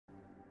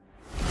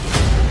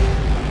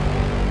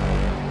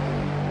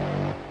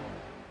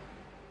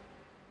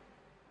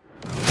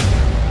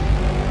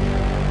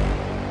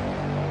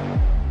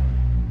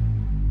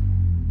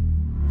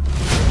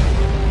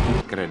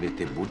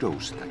věty budou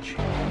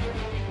stačit.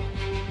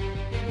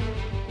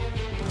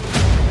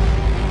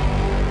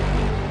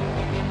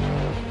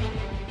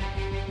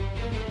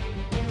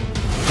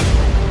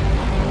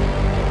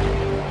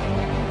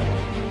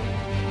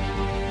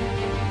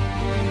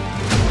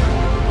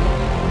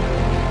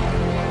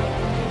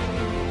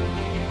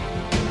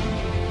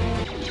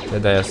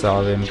 Teda ja sa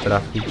ale viem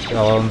trafiť,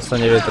 ale on sa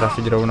nevie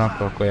trafiť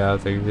rovnako ako ja,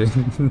 takže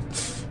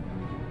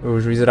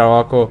už vyzeral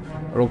ako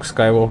Luke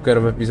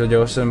Skywalker v epizóde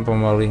 8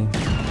 pomaly.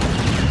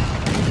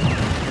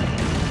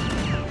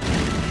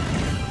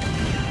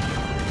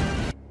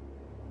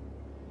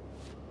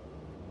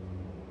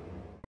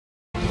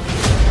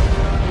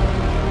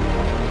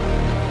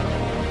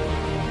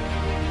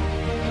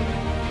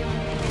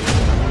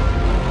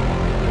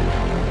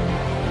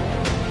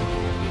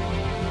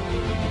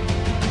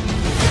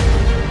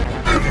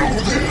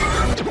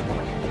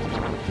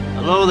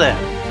 Hello there.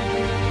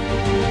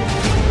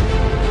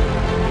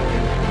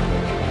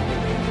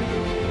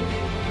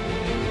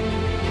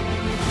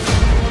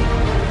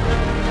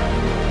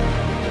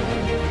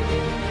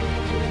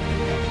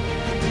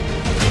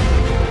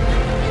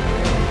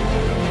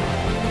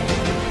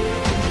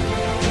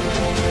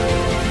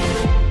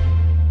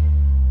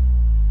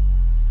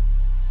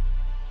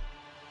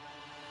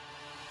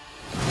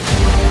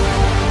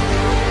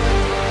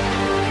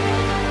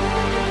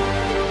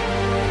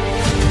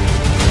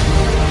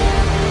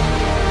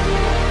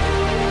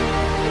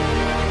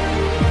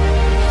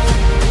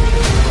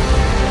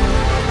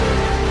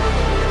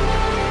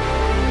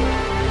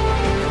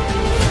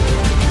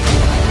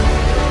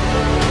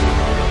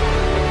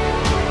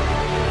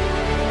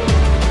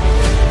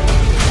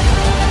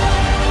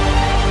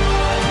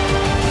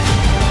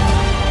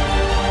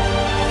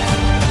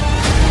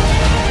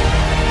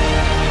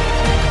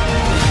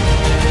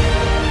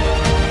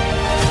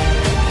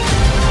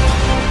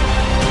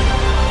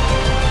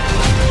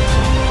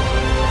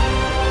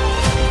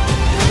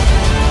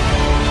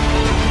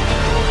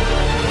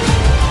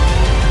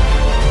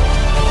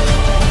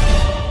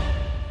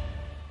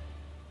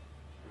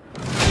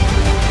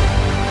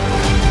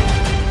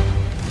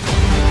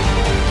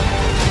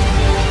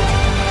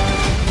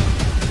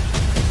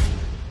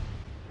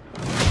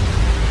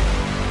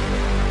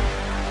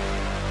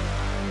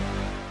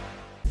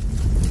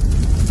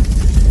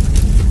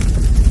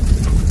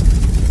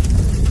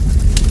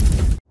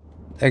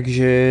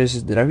 Takže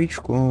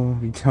zdravíčko,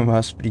 vítám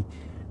vás pri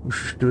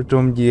už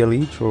 4.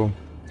 dieli, čo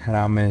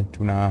hráme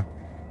tu na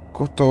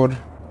KOTOR.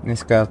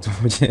 Dneska to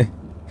bude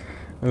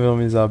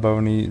veľmi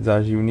zábavný,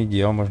 záživný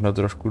diel, možno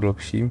trošku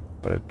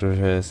dlhší,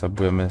 pretože sa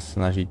budeme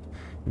snažiť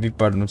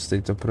vypadnúť z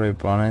tejto prvej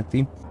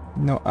planéty.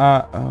 No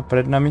a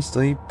pred nami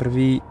stojí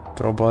prvý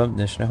problém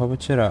dnešného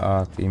večera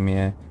a tým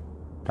je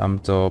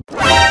tamto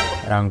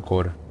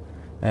rankor.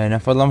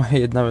 Napadla ma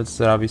jedna vec,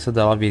 ktorá by sa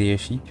dala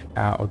vyriešiť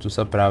a o tu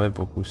sa práve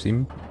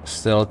pokúsim.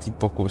 Stealthy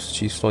pokus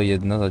číslo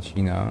 1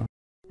 začíná.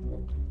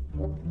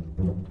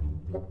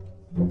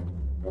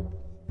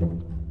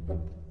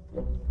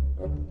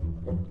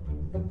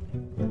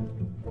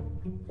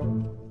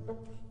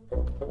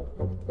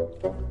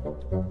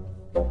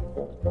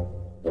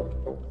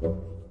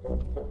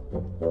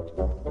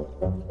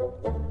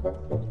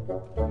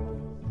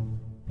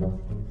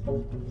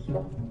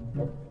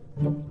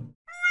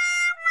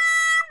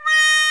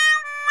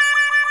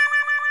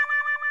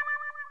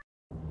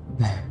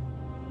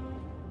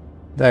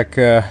 Tak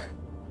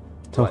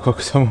toľko k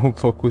tomu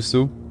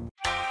pokusu.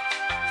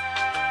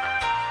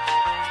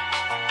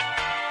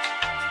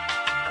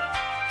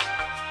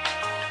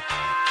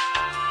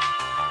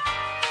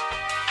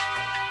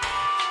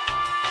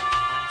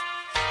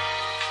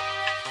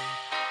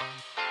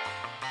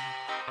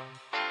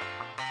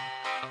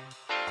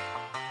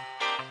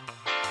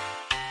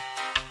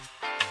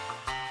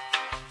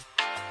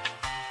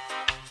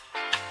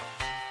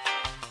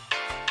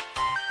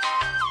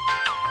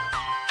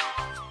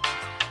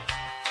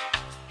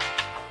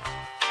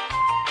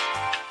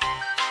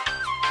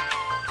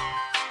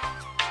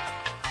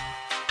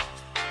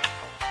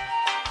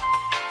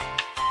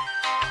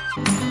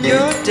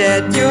 You're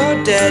dead,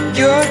 you're dead,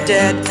 you're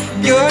dead,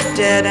 you're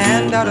dead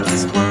and out of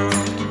this world.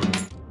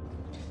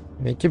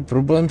 Viete,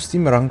 problém s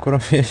tým rankorom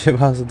je, že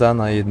vás dá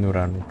na jednu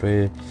ranu. To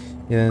je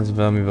jeden z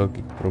veľmi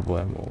veľkých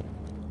problémov.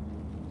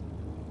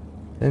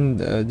 Ten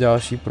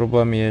ďalší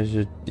problém je,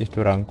 že je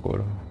to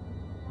rankor.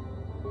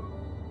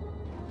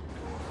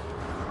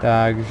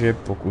 Takže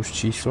pokus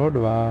číslo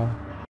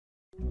 2.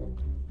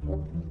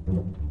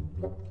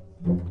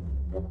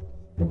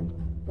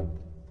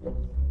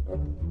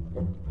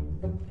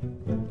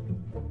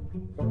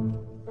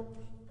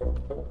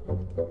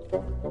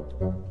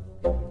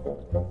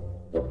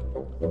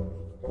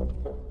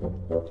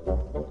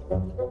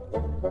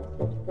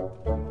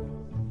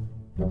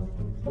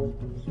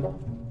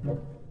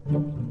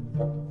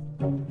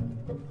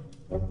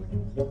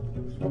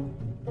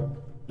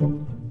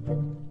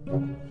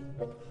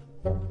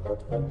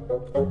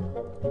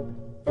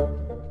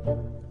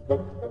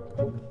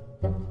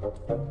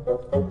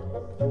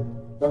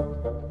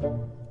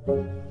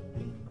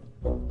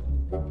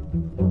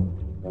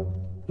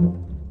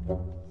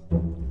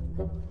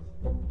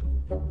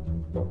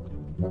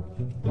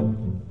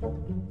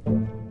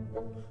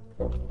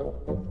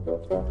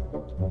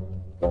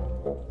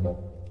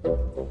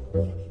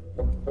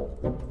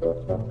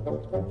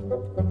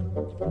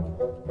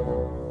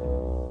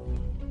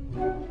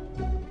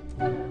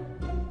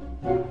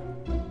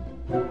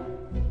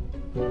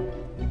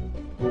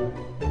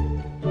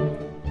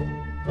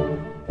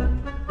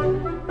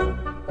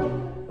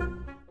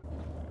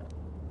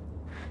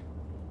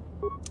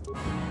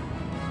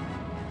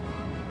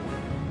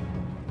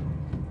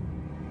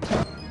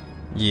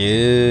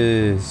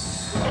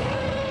 Yes.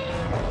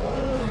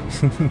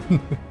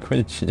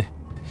 Konečne.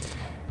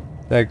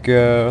 Tak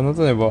ono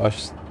to nebolo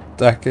až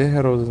také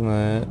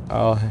hrozné,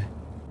 ale...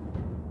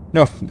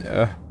 No,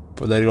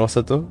 podarilo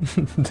sa to.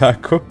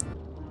 Tako.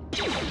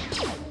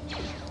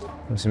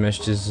 Musíme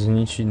ešte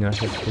zničiť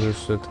naše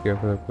pozorstvedky,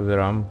 ako tak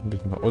pozerám, aby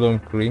sme ho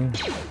odomkli.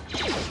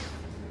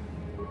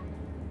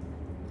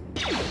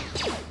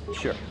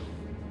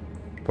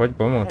 Poď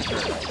pomôcť.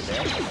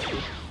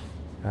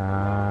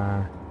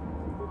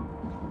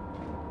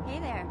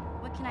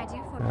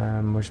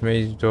 Môžeme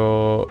ísť do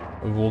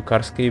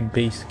vulkárskej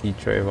bejsky,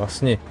 čo je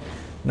vlastne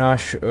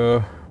náš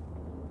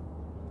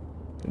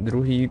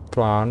druhý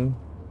plán,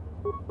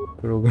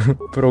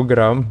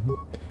 program.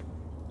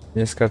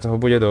 Dneska toho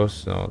bude dosť,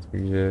 no,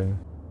 takže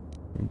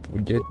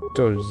bude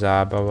to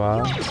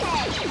zábava.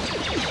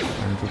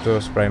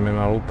 Tuto spravíme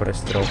malú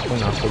prestrelku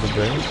na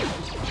chodbe.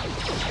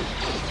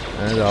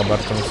 Zalbar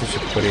to musí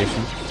všetko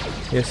riešiť.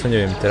 Ja sa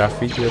neviem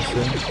trafiť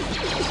zase.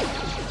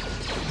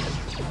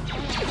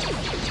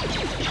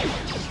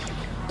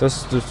 To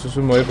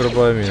sú moje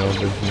problémy, no,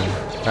 bežne.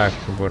 Tak,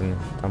 výborne.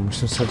 Tam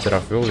už som sa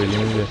trafil,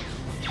 vidím, že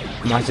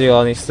Matej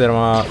Lannister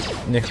má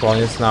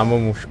nechválne známu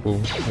mužku,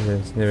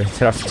 že nevie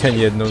trafiť ani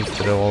jednou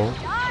strelou.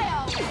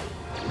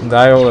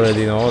 Die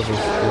already, no, to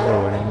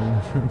hovorím.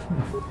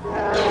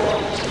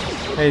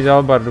 Hej,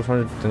 Zalbar,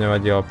 dúfam, že to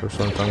nevadí, ale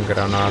pošlem tam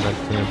granát, ak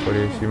to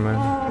neporiešime.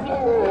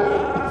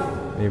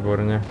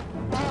 Výborne.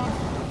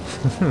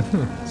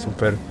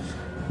 Super.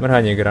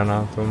 Mrhanie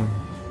granátom.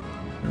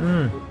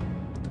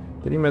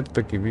 3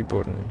 medpeky,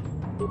 výborne.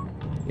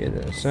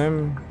 Jeden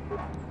sem.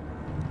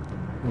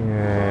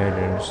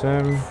 Jeden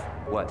sem.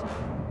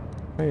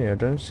 A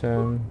jeden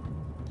sem.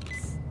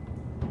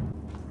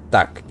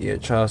 Tak, je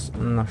čas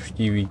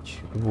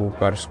navštíviť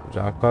vulkárskú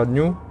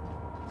základňu.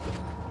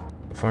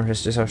 Dúfam, že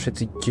ste sa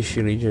všetci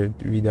tešili, že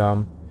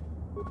vydám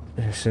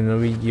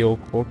nový diel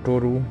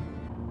KOTORu.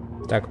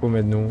 Tak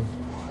pomednú.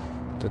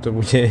 Toto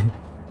bude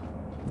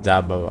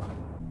zábava.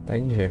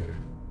 Takže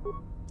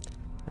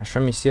naša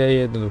misia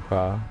je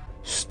jednoduchá.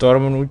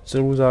 Stormnúť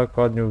celú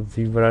základňu,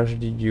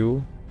 vyvraždiť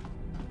ju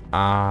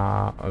a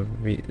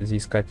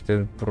získať ten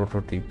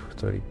prototyp,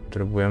 ktorý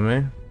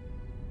potrebujeme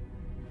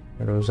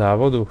do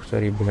závodu,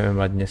 ktorý budeme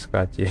mať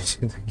dneska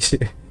tiež. Takže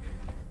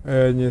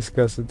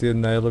dneska sú tie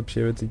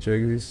najlepšie veci, čo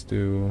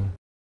existujú.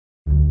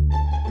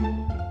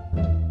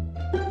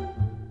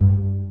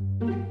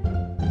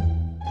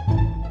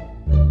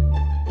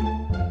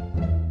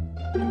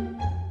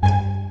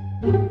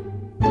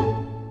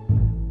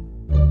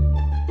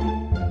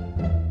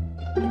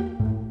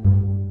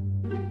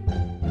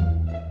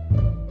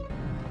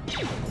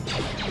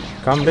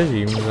 Kam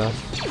bežím zas?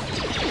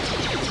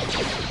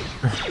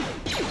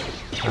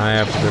 A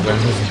ja potrebujem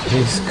ísť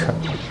blízka.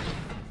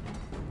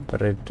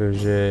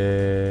 Pretože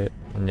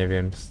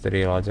neviem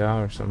strieľať,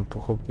 ja už som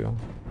pochopil.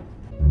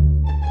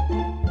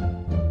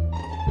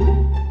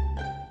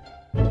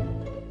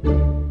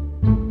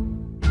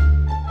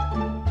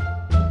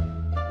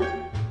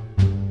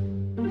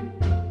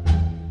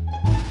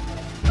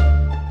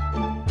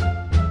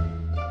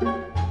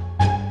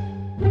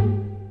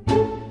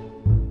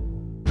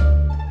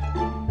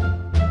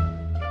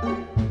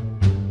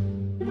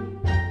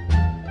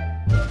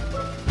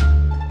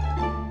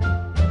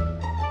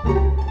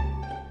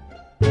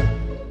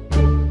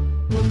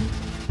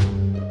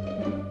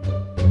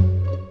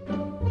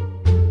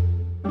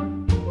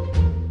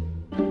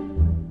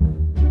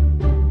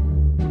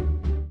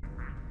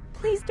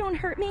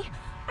 Hurt me.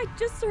 I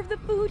just serve the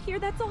food here,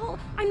 that's all.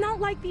 I'm not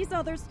like these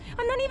others.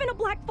 I'm not even a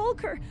black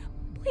Volker.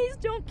 Please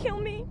don't kill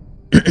me.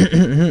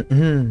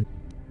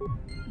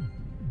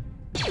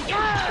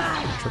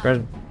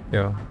 Čakáš?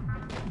 Jo.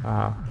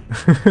 Aha.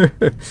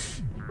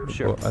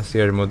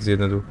 Asi až moc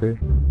jednoduché.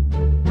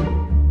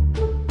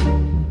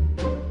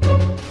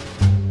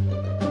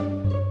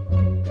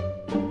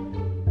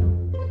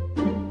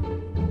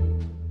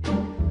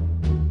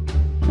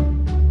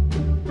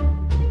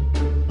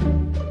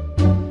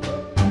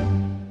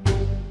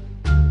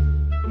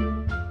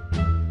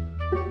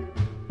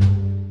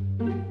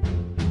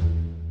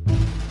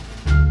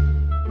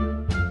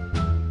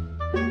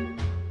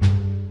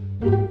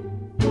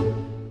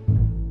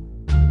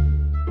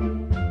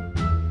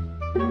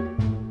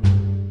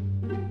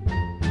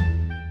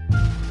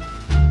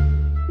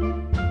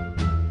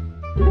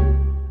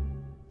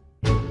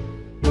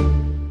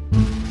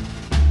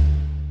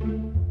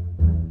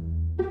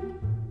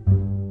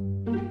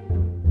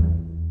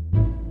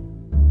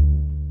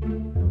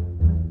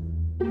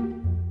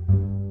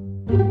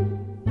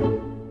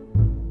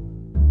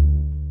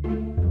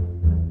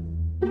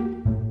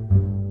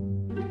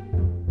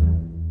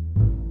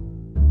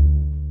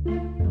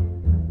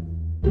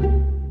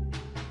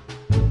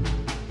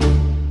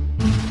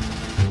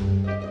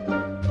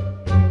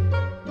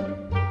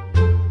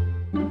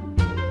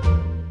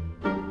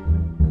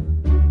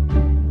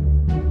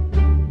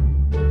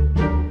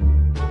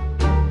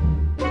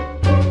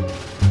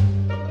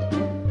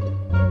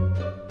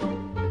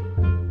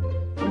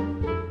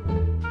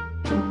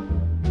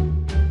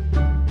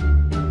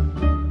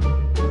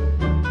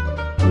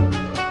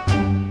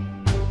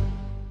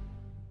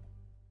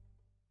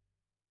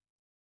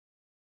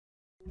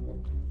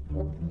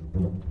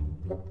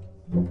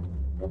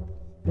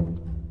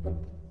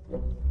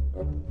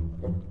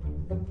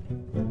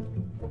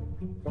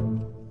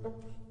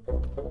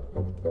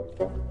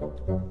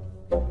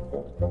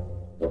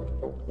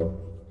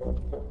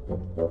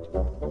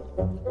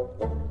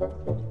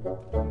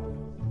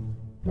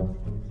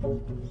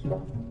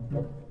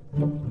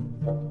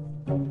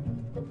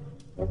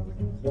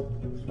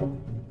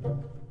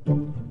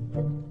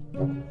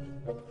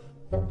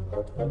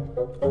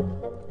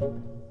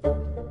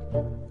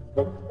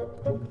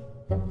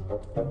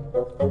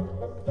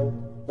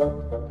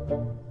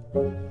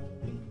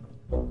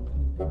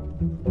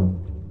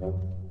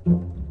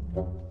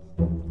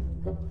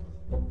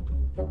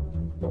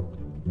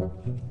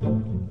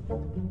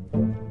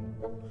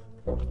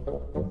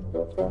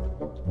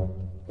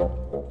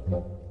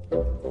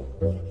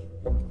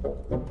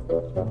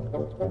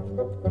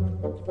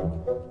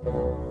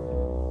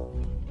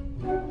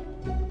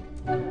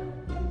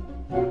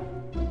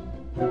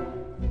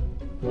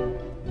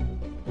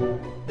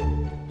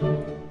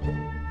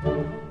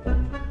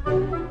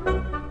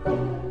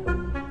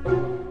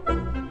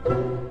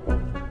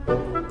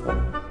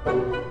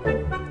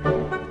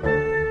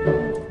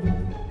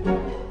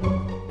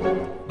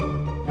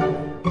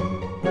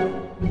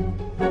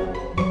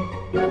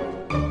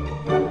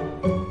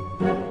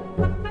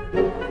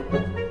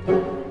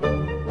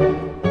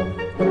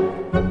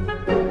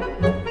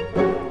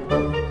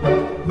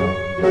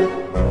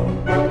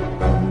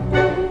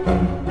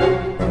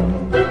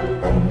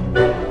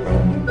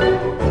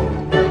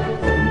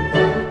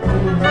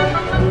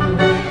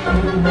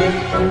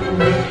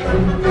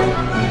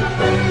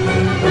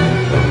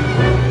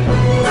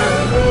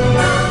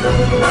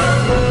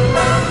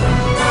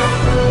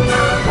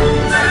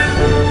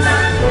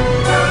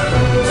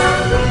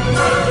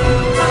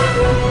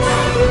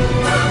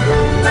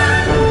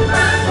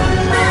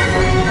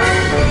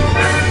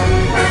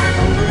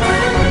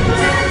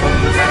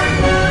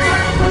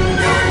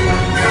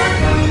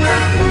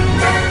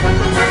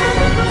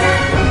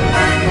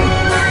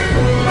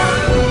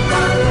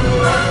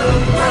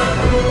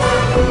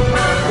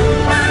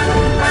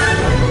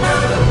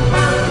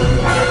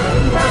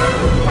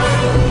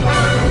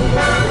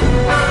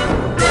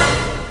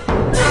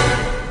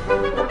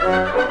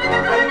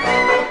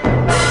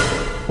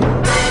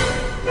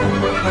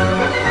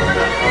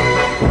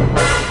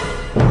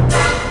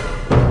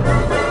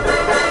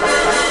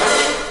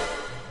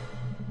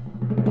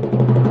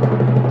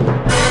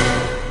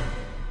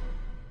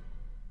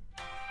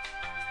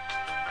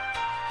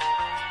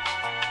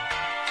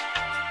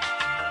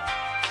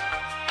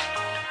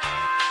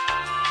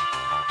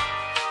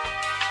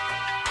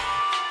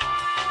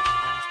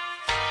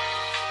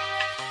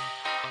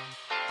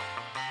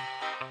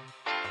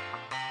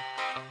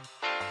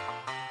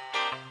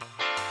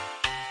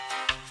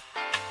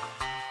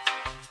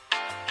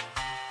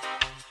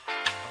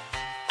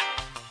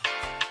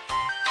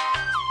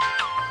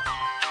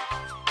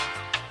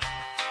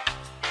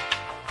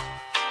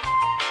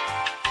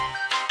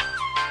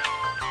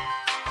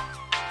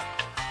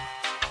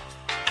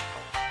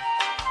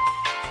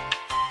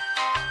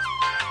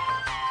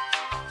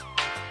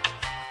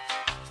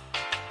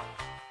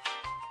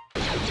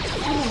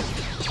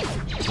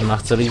 Ma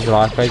chceli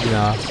zlákať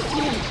na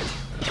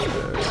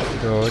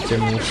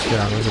temnú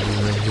stranu, že by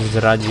sme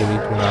zradili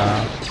tu na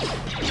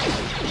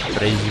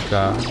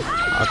Prejzika.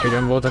 A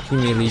keď on bol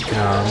taký milý k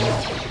nám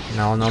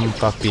na onom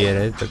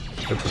papiere, tak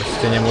to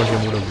proste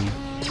nemôžem urobiť.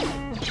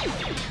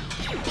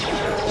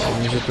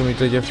 Myslím, že tu mi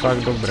to ide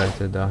fakt dobre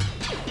teda.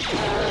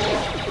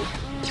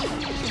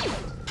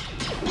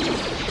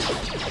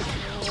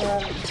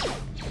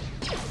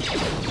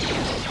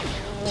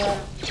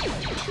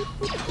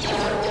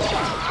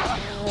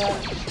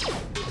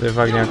 To je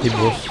fakt nějaký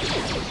boss.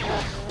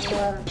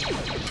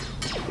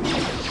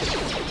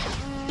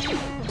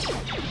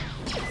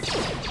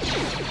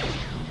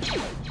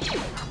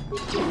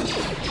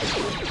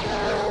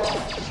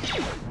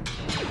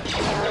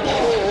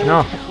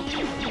 No,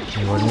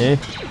 výborně.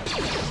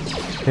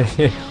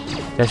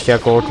 Ještě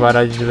jako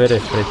otvárat dvere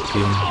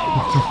předtím.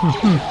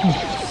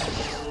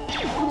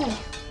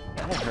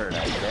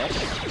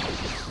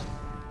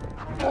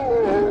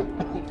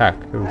 Tak,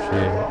 to už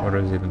je o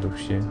roz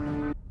jednodušší.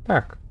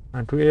 Tak.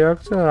 A tu je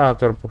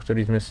akcelerátor, po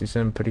který jsme si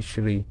sem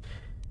přišli.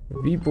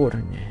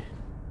 Výborně.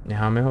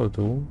 Necháme ho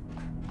tu,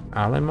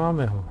 ale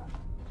máme ho.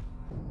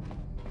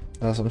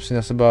 Dal jsem si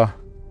na seba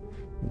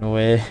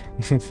nové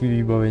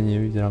vybavení,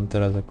 vyzerám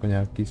teraz jako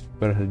nějaký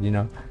super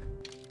hrdina.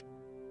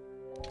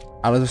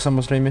 Ale to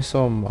samozřejmě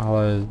som,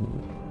 ale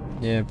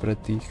nie pre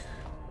tých,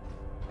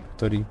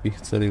 ktorých by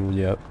chceli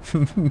ľudia.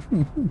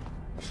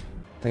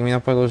 Tak mi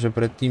napadlo, že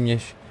predtým,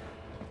 než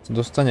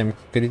dostanem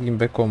krytým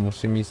bekom,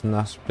 musím ísť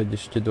naspäť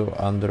ešte do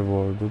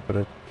Underworldu,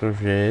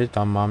 pretože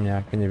tam mám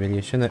nejaké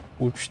nevyriešené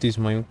účty s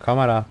mojím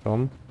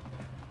kamarátom,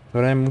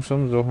 ktorému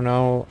som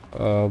zohnal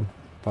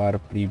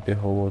pár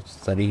príbehov od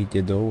starých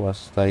dedov a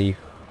starých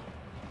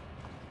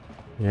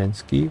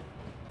ženských.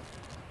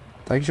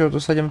 Takže o to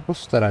sa idem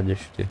postarať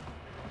ešte.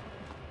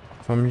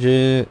 Dúfam,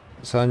 že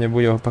sa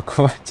nebude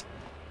opakovať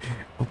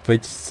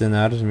opäť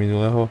scenár z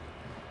minulého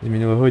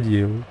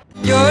dielu.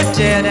 You're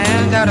dead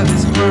and out of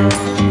this world.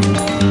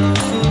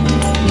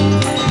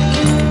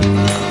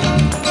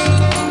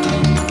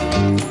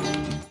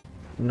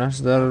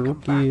 Nazdar,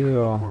 Luky,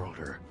 jo.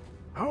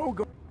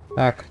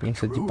 Tak, nech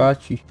sa ti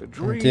páči.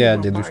 Ja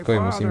deduškovi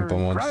musím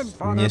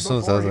pomôcť. Nie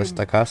som zase až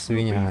taká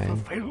svinia, hej.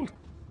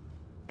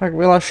 Tak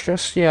veľa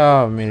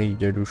šťastia, milý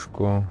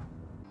deduško.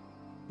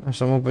 A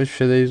som opäť v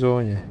šedej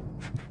zóne.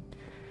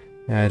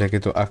 Aj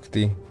takéto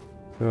akty.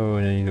 To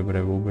není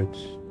dobré vôbec.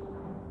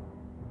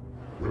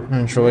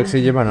 Človek si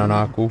ide na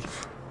nákup.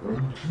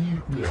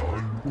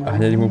 A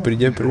hneď mu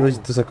príde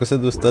príležitosť, ako sa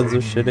dostať zo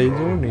šedej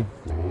zóny.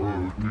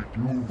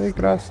 To je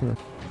krásne.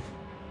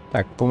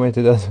 Tak poďme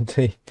teda do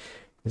tej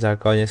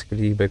základne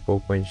skrytých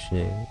backov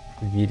konečne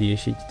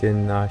vyriešiť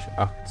ten náš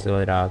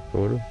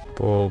akcelerátor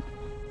po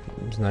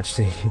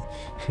značnej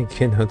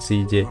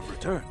genocíde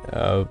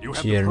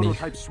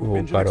čiernych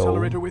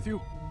vôparov.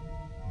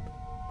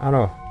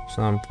 Áno, sa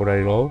nám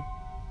podarilo.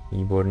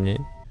 Výborne.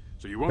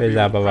 To je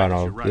zábava,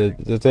 no.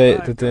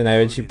 Toto je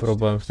najväčší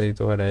problém v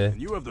tejto hre.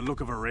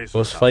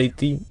 Boss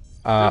fighty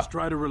a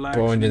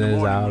pohodené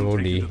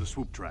závody.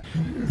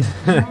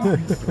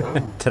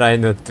 Try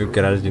not to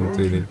crash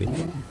into anything.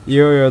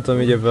 Jo, to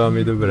mi ide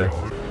veľmi dobre.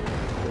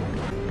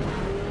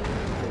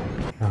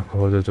 A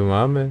koho to tu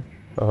máme?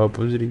 Aha,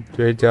 pozri,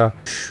 to je ťa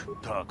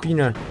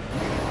špínač.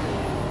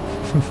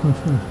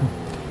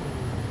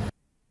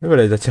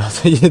 Dobre, zatiaľ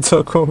to ide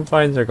celkom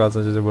fajn, čakal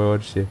som, že to bude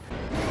horšie.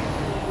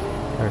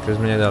 Tak, čo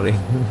sme nedali.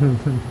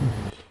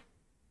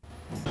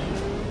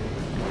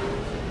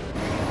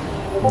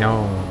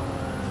 No.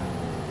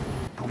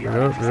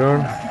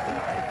 Pozor.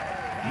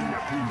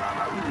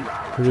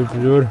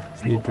 Pozor,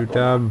 je tu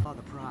tam.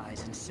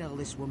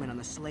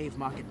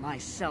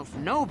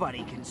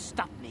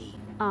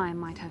 I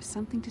might have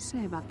something to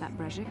say about that,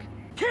 Brejik.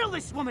 Kill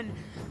this woman!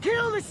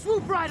 Kill the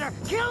swoop rider!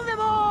 Kill them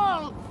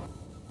all!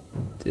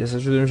 Ja sa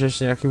čudujem, že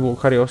ešte nejakí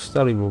vôchari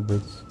ostali vôbec.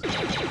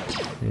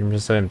 Vidím,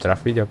 že sa viem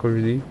trafiť ako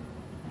vždy.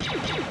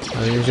 A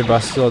vidím, že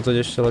bastilo to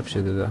ešte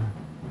lepšie teda.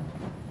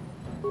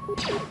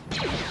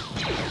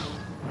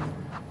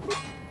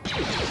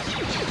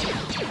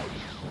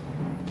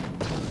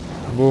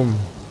 Bum.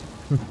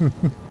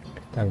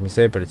 Tak my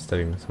sa jej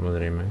predstavíme,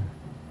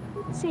 samozrejme.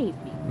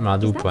 Má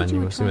dúpaní,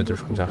 musíme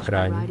trošku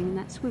zachrániť.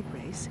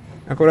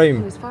 Ako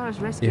vravím,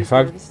 je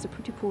fakt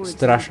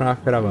strašná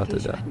krava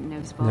teda.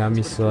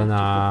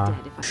 Namyslená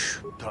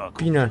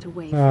špínač.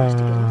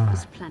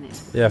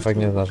 Ja fakt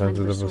neznášam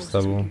túto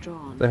postavu.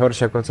 To je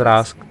horšie ako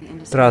Trásk.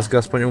 Trásk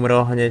aspoň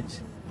umrel hneď.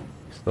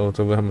 Z toho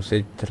to budem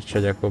musieť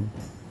trčať ako...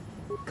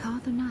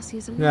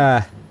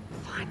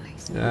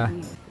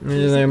 Mne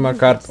nezaujíma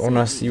kart,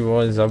 ona si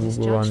vole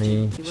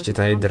zabugovaný. Ešte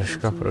tá jej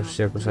držka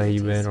proste, ako sa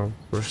hýbe, no.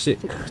 Proste,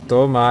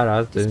 kto má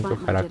rád tento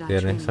charakter,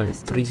 nech sa mi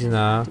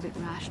prizná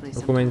do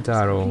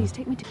komentárov.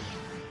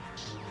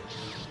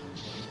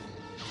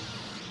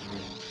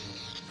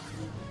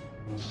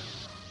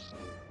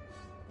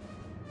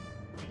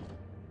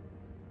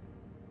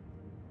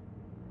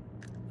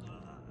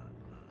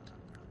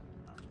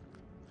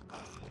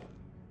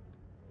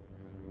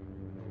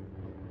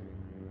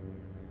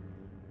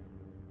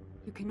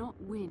 You cannot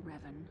win,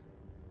 Revan.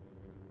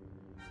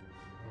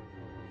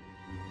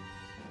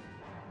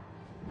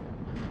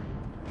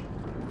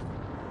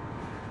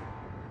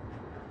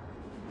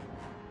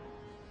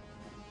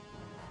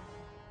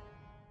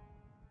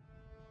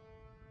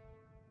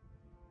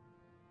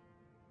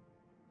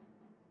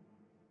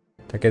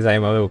 Také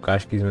zajímavé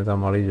ukážky sme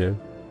tam mali, že?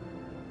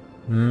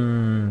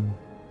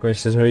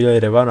 Konečne sme videli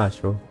Revana,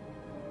 čo?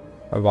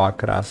 To bola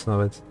krásna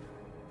vec.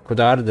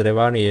 KOTOR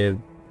Revan je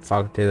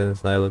fakt jeden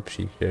z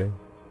najlepších, že?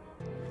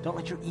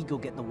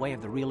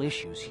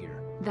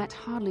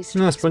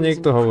 No aspoň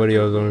niekto hovorí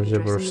o tom, že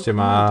proste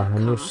má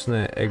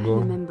hnusné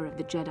ego.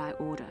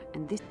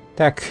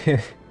 Tak,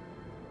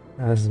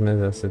 a sme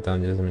zase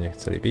tam, kde sme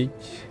nechceli byť.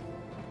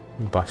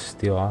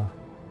 Bastila.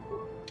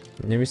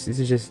 Nemyslíš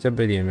si, že si ťa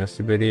beriem? Ja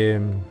si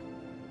beriem...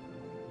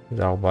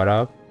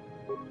 Zaobara.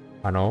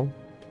 Áno.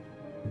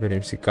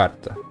 Beriem si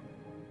karta.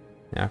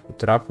 Nejakú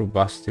trápnu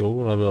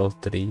bastilu, level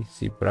 3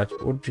 si brať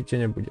určite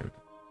nebudem.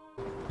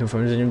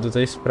 Dúfam, že idem do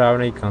tej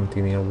správnej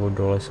kantíny, lebo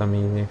dole sa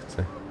mi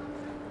nechce.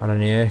 Ale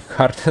nie,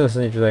 karta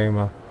zase niečo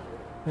zaujíma.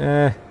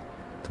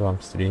 To vám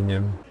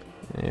strihnem.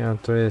 Ja,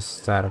 to je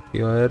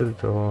Starkiller,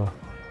 toho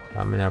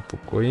dáme na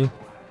pokoji.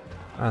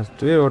 A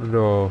tu je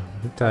Ordo,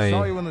 vítaj.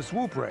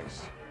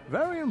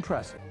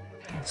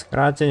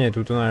 Skrátenie,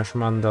 tuto náš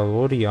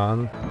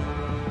Mandalorian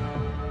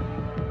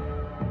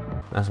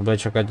nás bude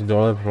čakať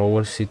dole v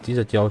Lower City,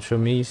 zatiaľ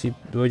čo my si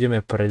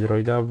dojdeme pred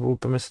droida a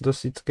vlúpeme sa do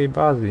sitskej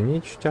bázy,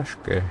 nič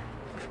ťažké.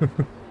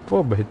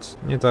 Vôbec,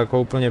 nie to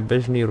ako úplne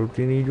bežný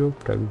rutinný job,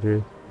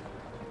 takže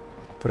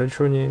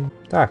prečo nie?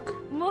 Tak,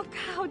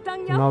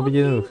 malo byť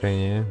jednoduché,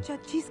 nie?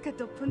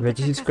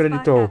 2000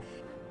 kreditov,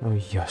 no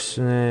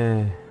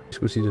jasné,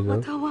 skúsi to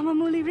to.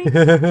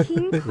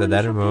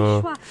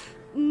 Zadarmo.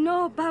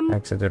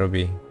 Tak sa to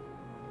robí.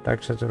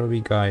 Tak sa to robí,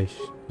 guys.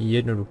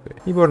 Jednoduché.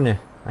 Výborne.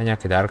 A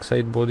nejaké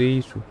darkside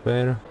body,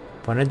 super.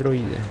 Pane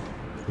droide,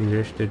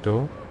 vyřešte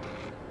to.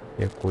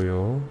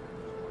 Ďakujem.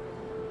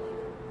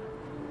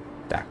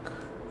 Tak.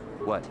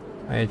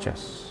 A je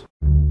čas.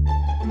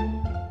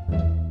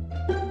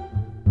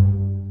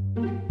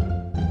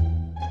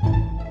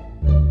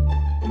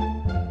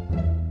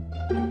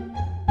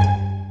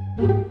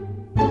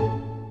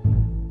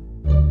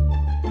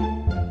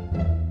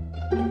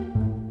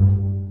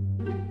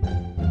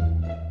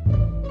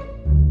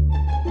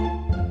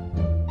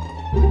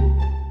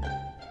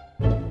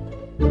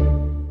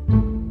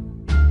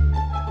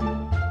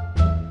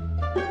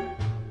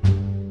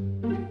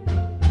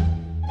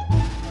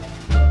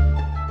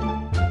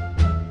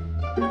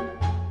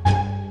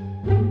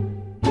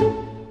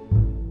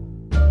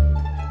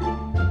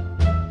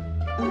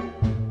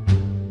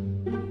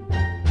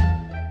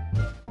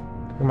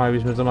 Mali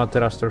by sme to mať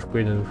teraz trošku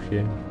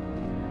jednoduchšie.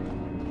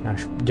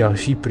 Náš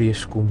ďalší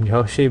prieskum,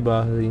 ďalšej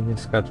bázy,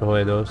 dneska toho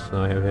je dosť, no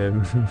neviem.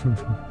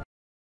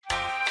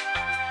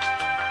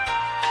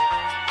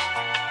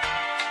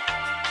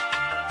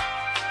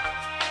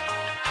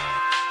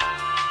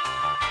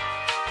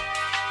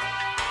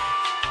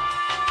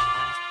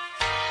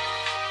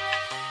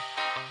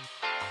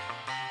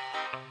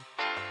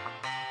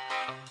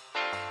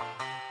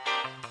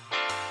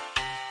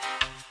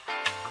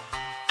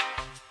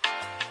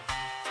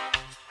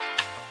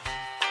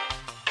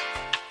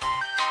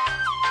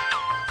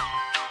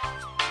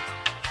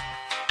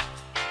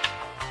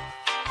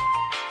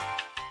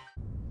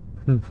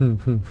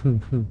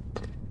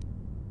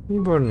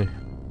 Výborne.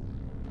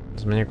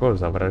 Sme niekoho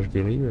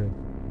zavraždili, že?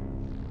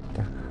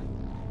 Tak.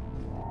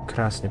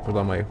 Krásne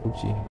podľa mojej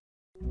chuti.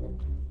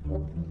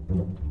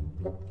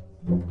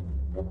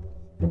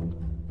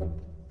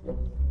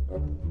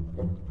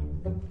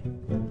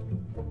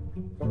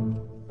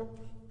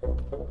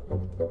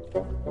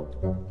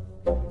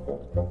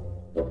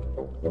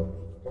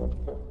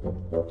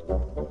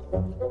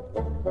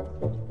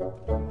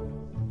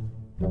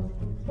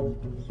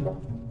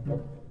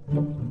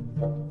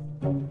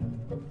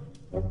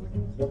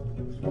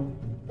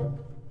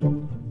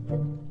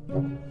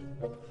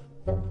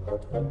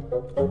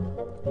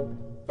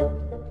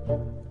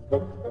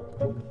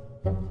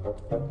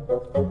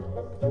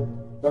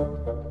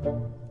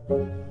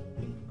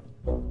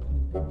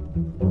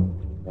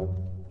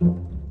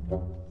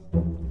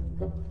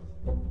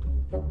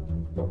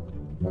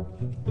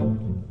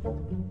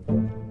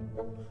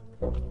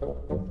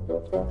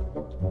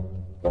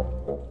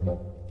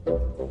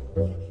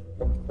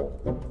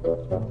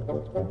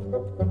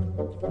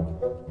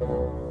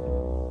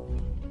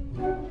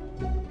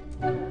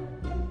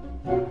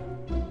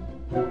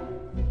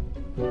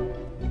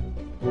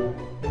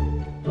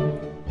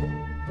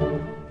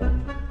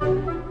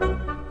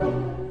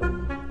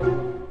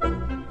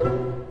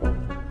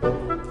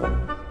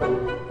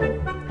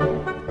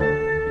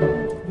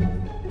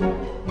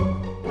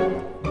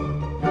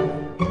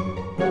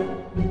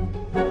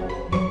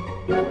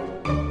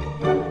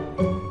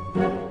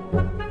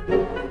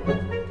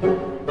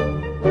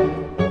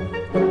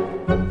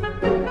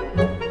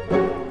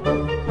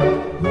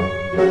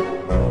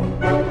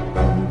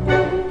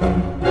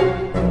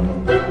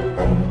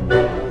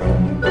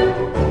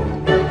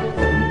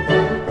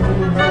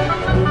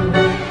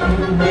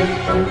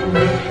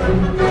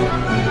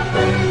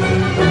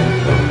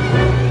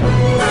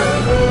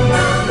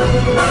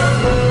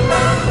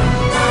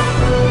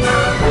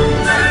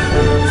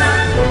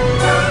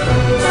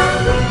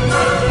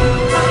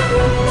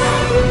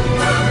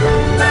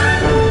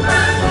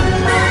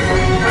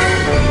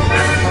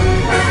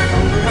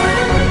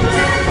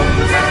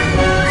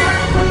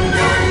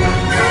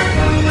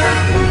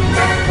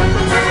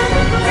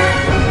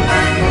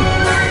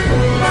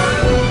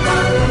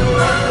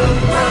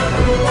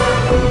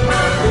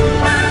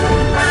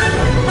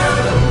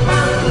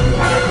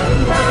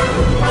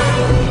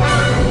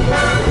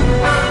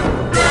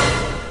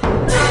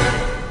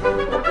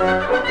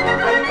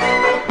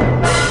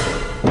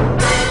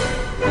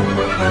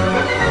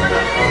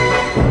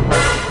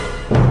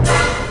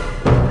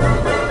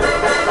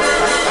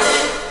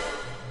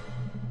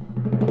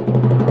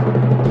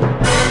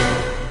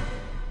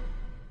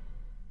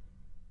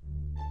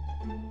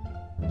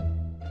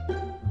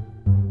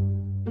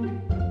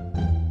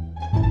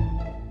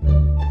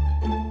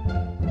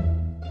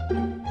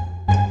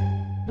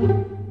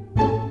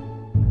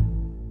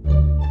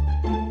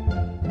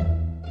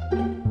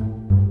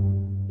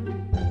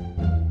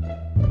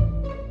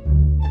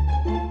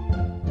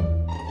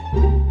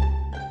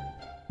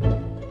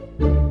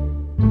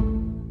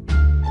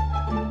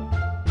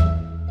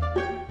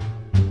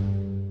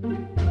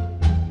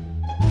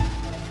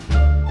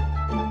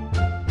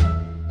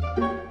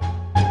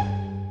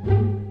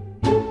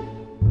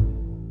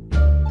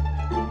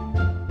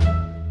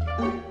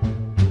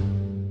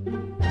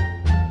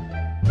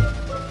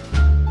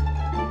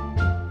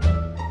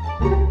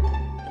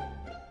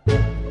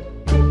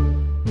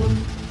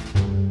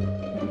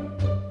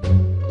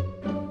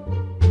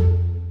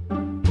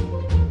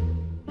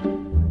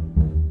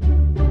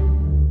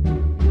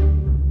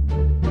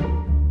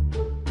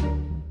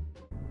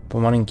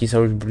 Pomalinky sa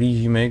už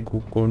blížime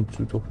ku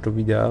koncu tohto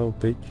videa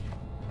opäť.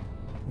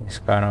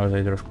 Dneska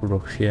naozaj trošku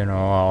dlhšie,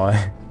 no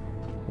ale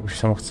už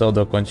som chcel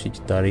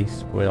dokončiť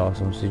Taris. Povedal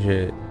som si,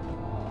 že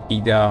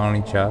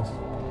ideálny čas.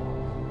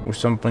 Už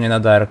som plne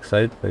na dark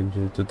side,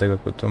 takže to tak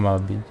ako to má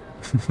byť.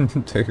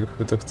 Tak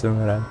ako to chcem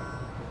hrať.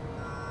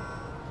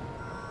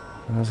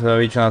 No sa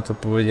čo na to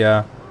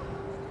povedia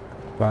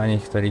páni,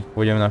 ktorých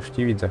pôjdem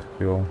navštíviť za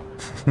chvíľu.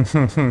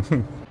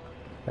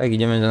 Tak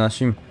ideme za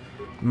našim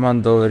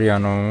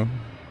Mandalorianom.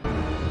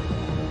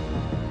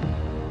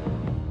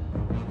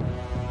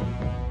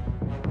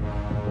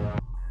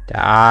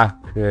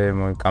 Tak, je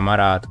môj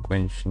kamarát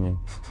konečne.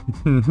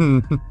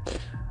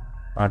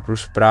 Má tu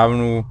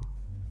správnu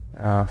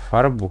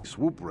farbu.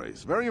 Swoop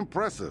race, very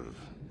impressive,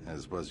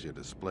 as was your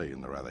display in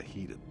the rather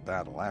heated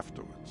battle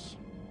afterwards.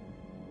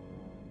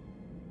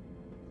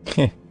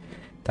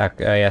 Tak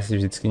já si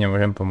vždycky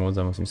nemůžem pomoct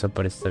a musím se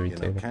představit,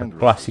 to je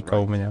klasika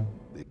u mě.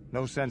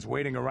 No sense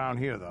waiting around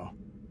here, though.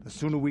 The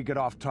sooner we get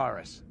off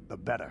Taurus, the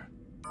better.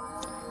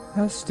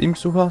 Já s tím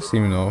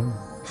souhlasím, no.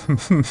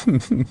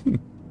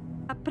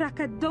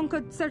 Apraka donko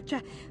searcha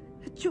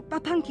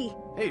chupapanki.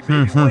 Hey,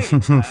 baby, wait.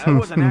 I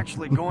wasn't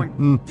actually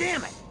going.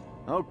 Damn it!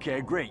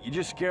 Okay, great. You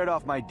just scared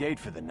off my date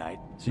for the night.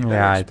 So you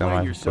better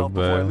explain yourself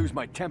before I lose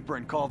my temper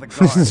and call the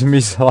guards.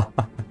 Zmysla.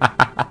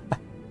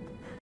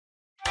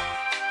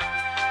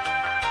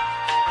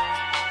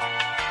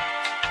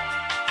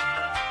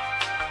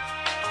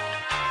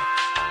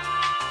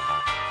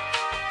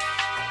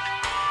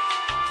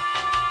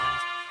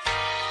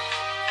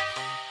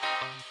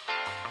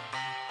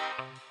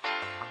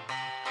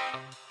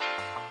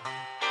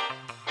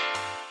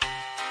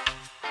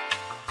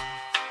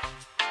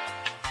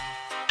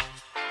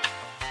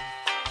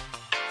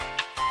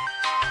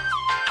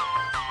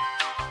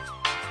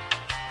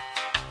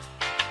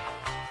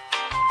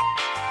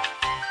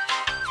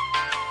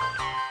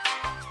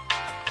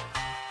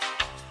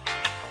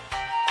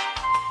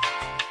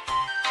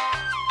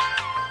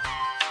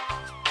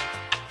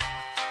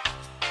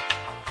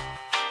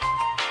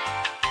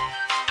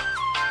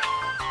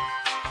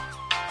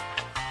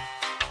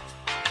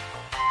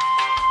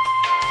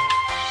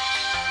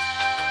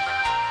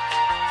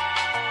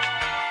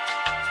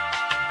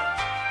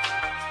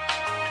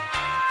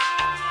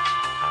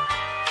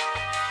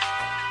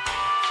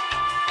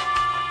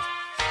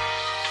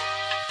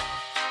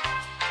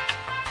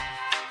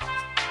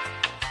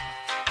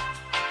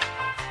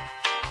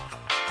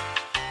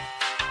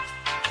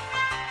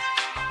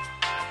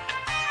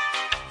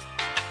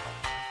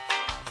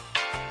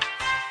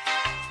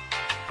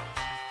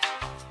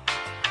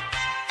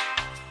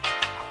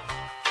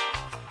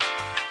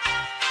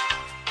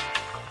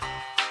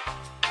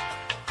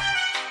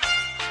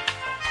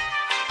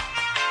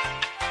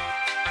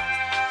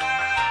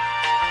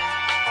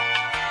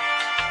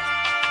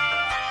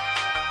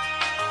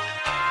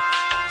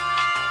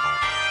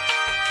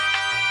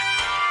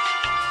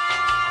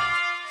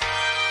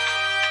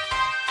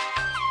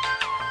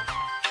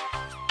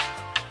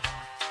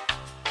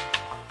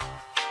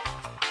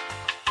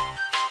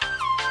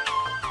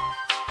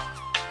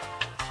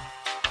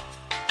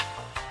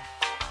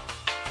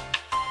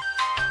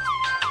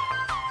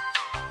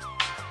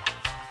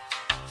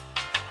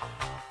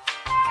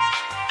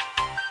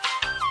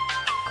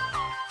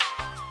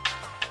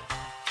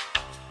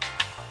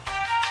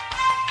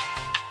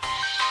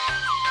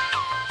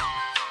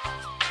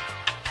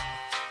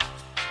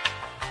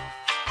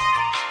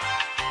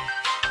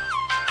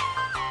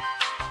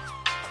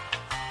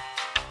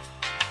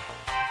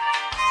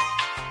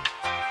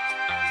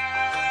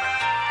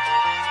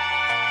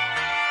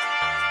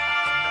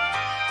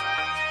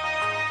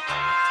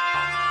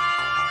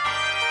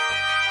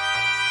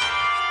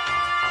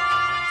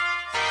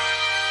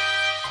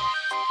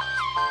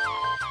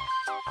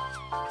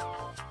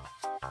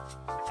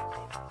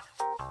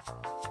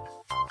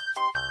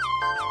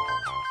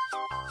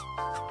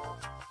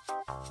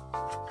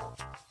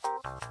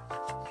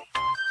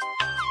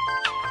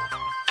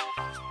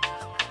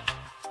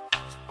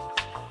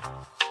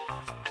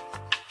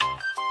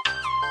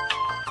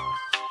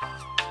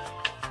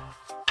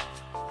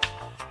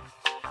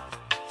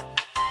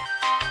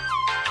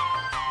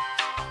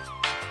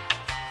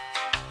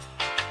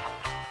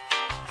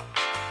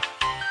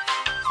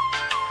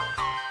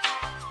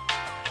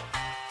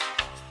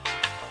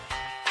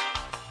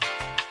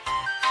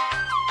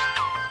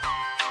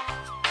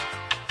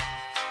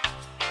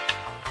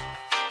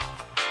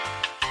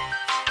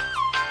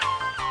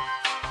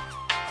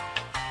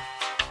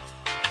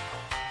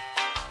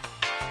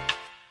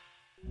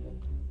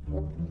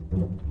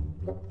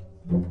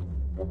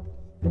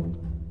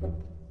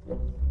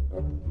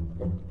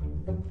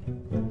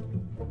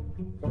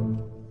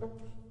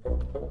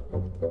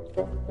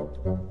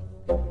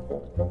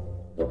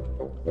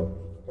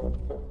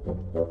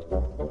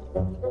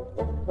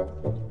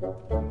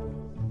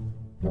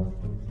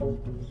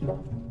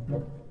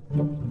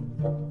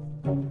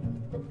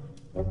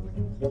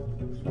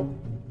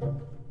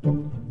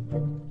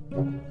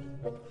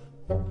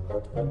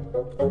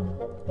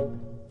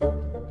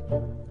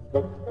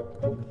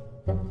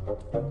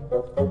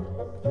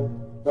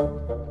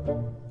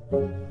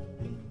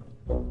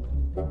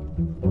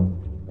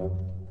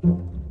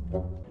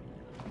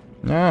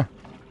 No,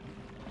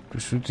 tu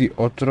sú tí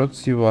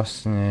otroci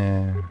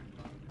vlastne.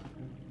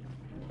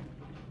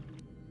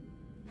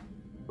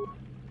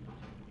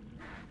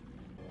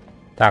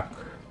 Tak,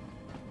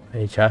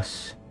 je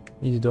čas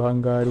ísť do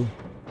hangáru.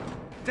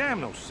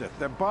 Damn no Sith,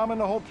 they're bombing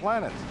the whole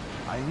planet.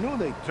 I knew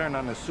they'd turn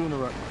on us sooner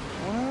or...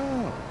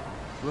 Wow,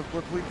 look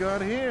what we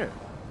got here.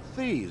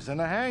 Thieves in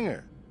a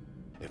hangar.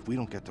 If we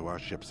don't get to our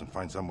ships and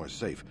find somewhere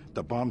safe,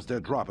 the bombs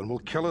they're dropping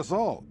will kill us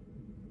all.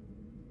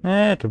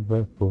 To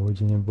bude v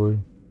pohodě, neboj.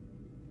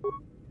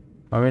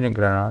 Mám jeden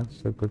granát,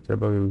 tak to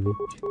třeba využít.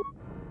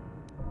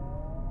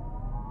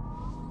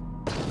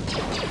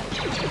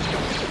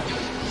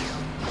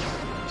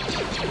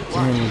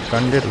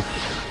 Kanderus.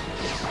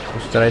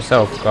 Postaraj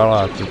sa o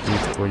kala, to tu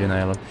pôjde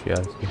najlepšie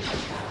asi.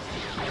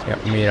 Ja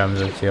umíram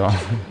zatiaľ.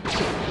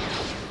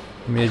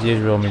 Mi je tiež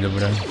veľmi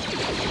dobré.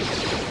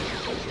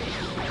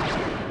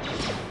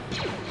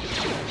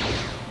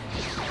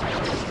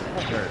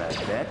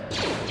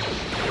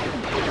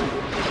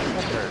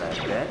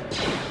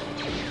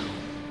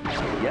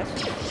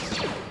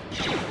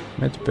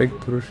 Medpack,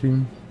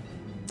 prosím.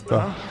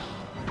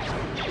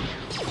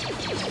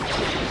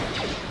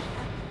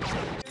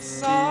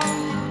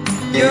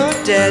 You're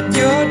dead,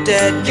 you're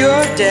dead,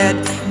 you're dead.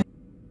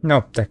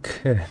 No,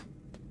 tak...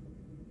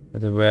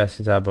 To bude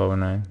asi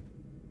zábavné.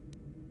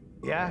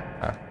 Yeah?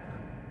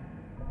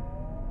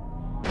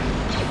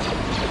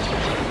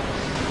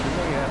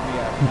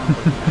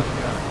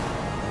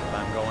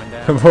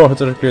 To bolo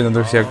trošku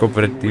jednoduchšie ako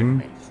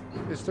predtým.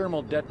 This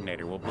thermal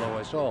detonator will blow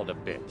us all to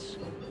bits.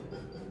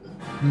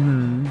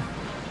 Damn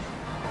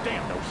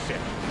those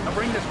shit! Now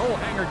bring this whole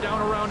hangar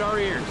down around our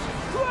ears.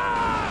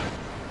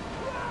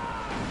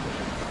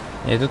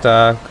 Je to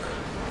tak.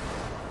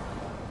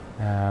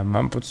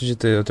 Mám pocit, že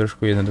to je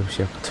trošku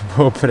jednoduchšie ako to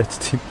bolo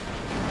predtým.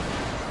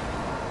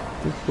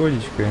 To je v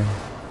pohodičke.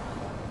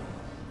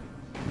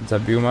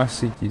 Zabijú ma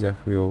síti za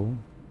chvíľu.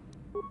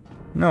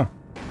 No,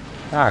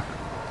 tak.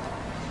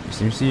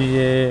 Myslím si,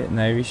 že je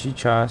najvyšší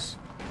čas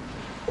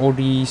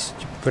odísť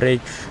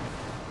preč.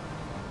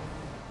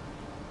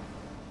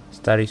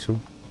 Starí sú,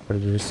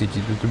 pretože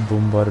síti tu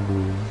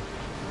bombardujú.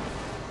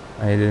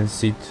 A jeden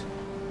sit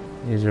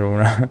je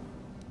zrovna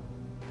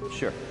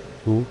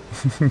tu.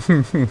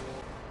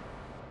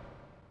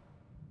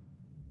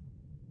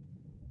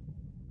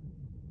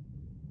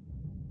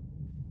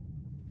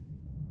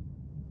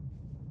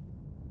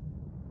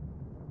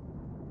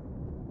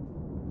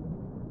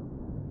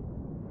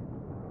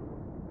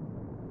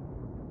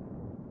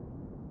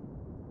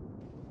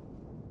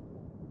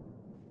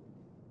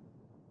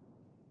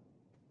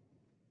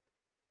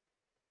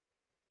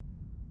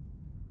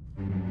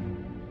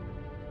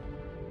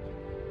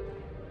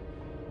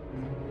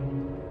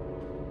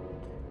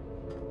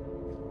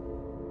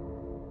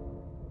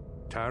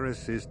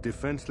 Taris is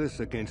defenseless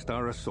against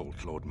our assault,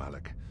 Lord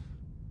Malak.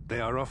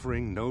 They are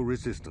offering no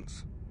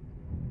resistance.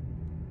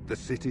 The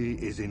city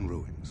is in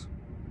ruins.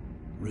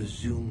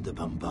 Resume the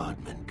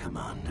bombardment,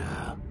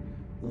 Commander.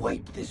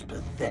 Wipe this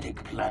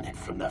pathetic planet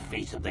from the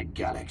face of the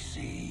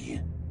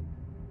galaxy.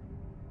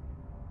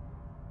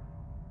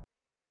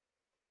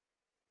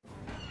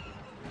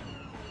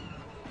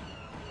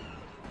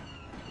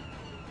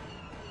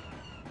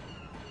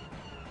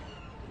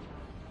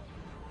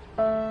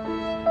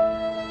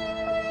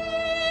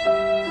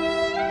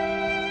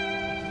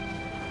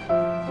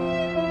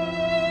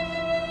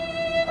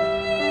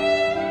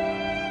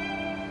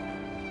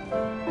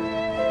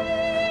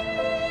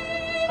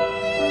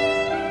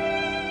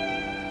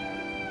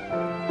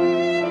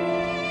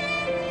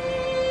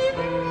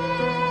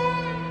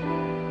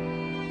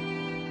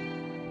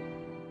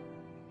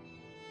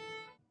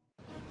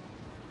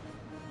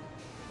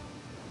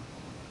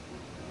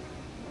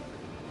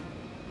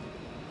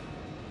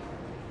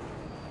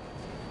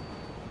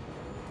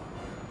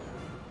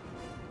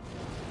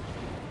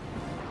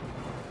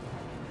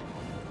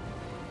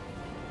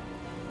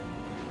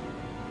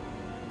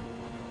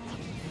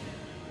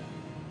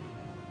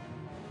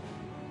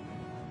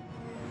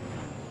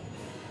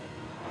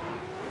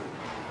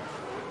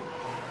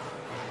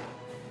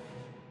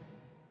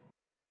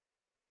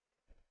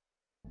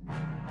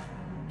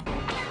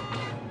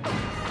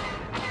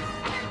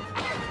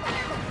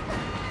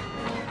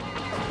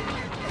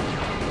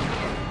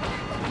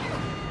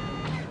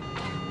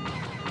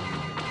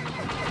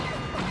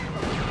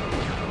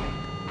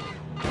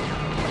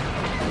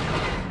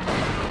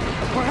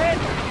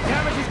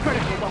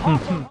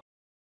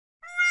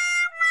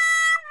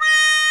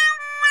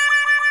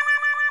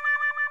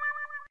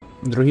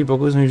 Druhý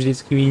pokus mi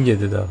vždycky vyjde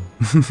teda.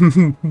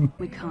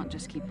 We can't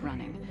just keep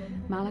running.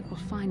 Malak will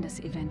find us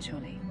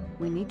eventually.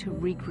 We need to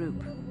regroup.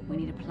 We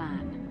need a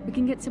plan. We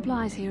can get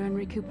supplies here and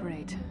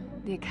recuperate.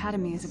 The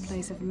academy is a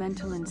place of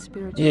mental and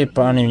spiritual. Je,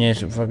 plány mě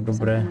jsou fakt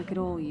dobré. We could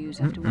all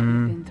use after what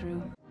we've been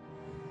through.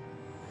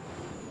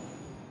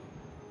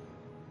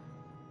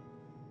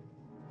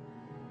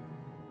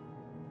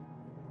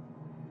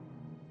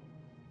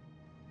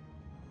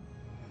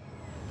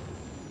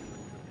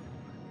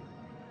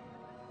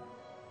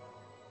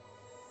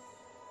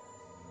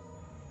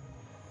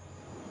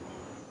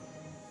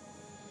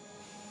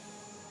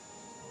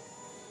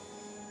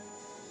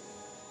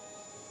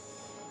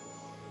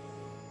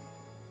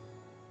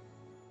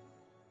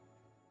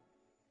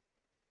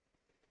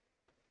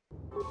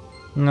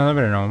 No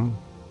dobre, no.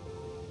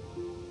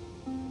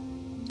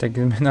 Tak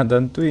sme na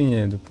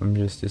Dantuine, dúfam,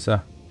 že ste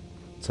sa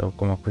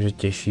celkom akože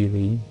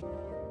tešili.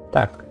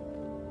 Tak,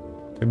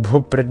 to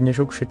bolo pre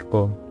dnešok všetko.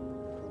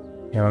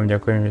 Ja vám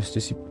ďakujem, že ste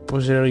si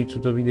pozreli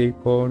túto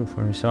videjko,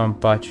 dúfam, že sa vám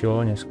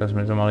páčilo. Dneska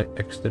sme to mali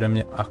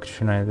extrémne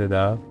akčné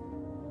teda.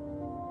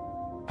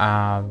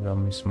 A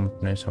veľmi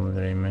smutné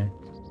samozrejme,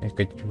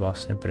 keď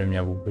vlastne pre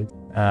mňa vôbec.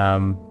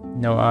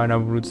 No a na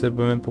budúce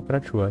budeme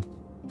pokračovať.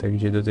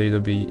 Takže do tej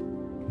doby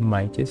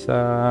majte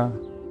sa.